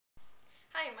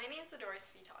Hi, my name is Adora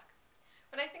Svitak.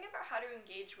 When I think about how to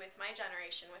engage with my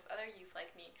generation, with other youth like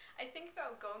me, I think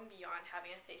about going beyond having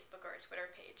a Facebook or a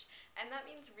Twitter page, and that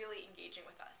means really engaging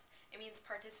with us. It means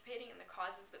participating in the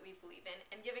causes that we believe in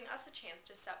and giving us a chance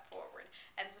to step forward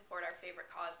and support our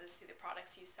favorite causes through the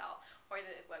products you sell or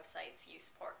the websites you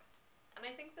support. And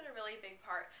I think that a really big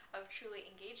part of truly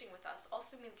engaging with us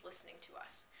also means listening to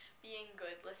us, being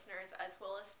good listeners as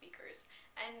well as speakers,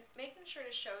 and making sure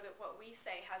to show that what we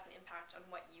say has an impact on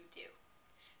what you do.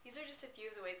 These are just a few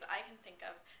of the ways that I can think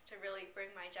of to really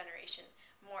bring my generation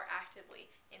more actively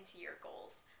into your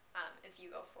goals as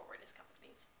you go forward as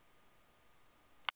companies.